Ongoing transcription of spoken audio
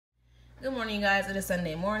Good morning, you guys. It is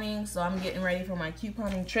Sunday morning, so I'm getting ready for my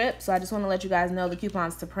couponing trip. So I just want to let you guys know the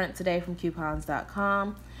coupons to print today from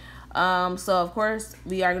coupons.com. So of course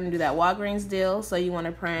we are going to do that Walgreens deal. So you want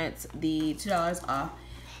to print the $2 off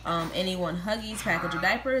any one Huggies package of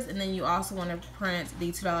diapers, and then you also want to print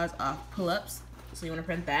the $2 off pull-ups. So you want to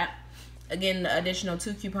print that. Again, the additional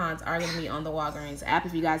 2 coupons are going to be on the Walgreens app.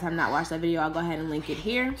 If you guys have not watched that video, I'll go ahead and link it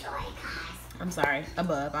here. I'm sorry,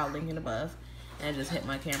 above. I'll link it above. And I just hit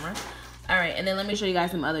my camera. Alright, and then let me show you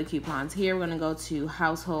guys some other coupons. Here we're going to go to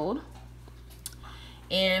household.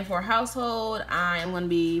 And for household, I am going to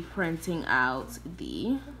be printing out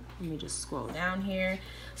the, let me just scroll down here.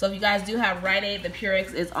 So if you guys do have Rite Aid, the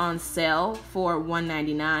Purex is on sale for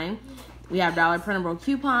 $1.99. We have dollar printable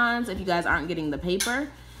coupons if you guys aren't getting the paper.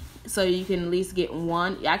 So you can at least get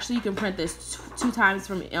one. Actually, you can print this 2 times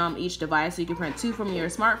from each device. So you can print 2 from your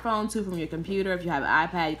smartphone, 2 from your computer. If you have an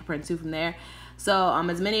iPad, you can print 2 from there. So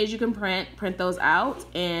as many as you can print those out,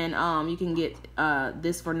 and you can get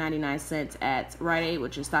this for 99 cents at Rite Aid,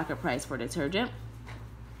 which is stock up price for detergent.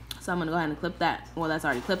 So I'm gonna go ahead and clip that. Well, that's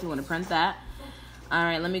already clipped. We want to print that. All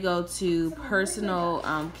right, let me go to personal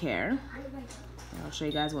care. I'll show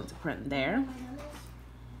you guys what to print there.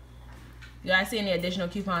 If you guys see any additional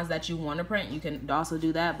coupons that you want to print, you can also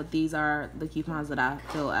do that. But these are the coupons that I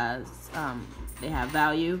feel as they have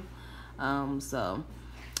value. So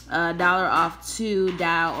 $1 off 2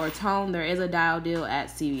 dial or tone. There is a dial deal at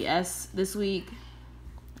CVS this week.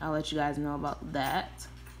 I'll let you guys know about that.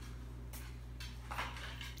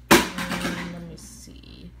 Let me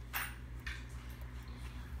see.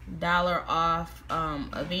 $1 off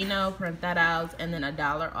Aveeno, print that out, and then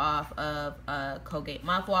 $1 off of Colgate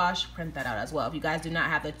mouthwash, print that out as well. If you guys do not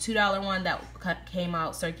have the $2 one that came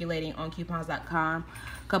out circulating on coupons.com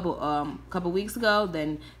couple weeks ago,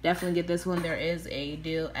 then definitely get this one. There is a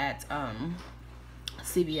deal at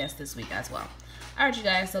CVS this week as well. Alright, you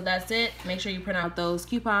guys, so that's it. Make sure you print out those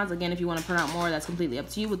coupons. Again, if you want to print out more, that's completely up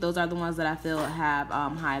to you, but those are the ones that I feel have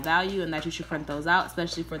high value and that you should print those out,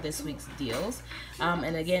 especially for this week's deals.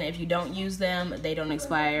 And again, if you don't use them, they don't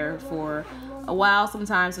expire for a while.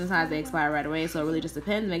 Sometimes they expire right away, so it really just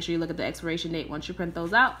depends. Make sure you look at the expiration date once you print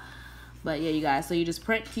those out. But yeah, you guys, so you just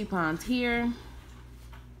print coupons here,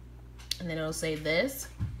 and then it'll say this.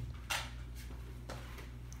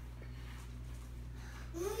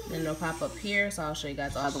 Then it'll pop up here, so I'll show you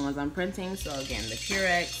guys all the ones I'm printing. So again, the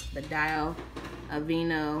Purex, the Dial,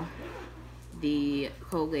 Aveeno, the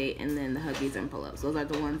Colgate, and then the Huggies and pull-ups. Those are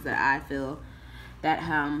the ones that I feel that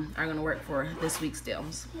are going to work for this week's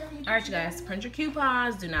deals. All right, you guys, print your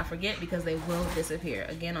coupons. Do not forget, because they will disappear.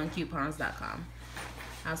 Again, on coupons.com.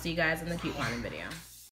 I'll see you guys in the couponing video.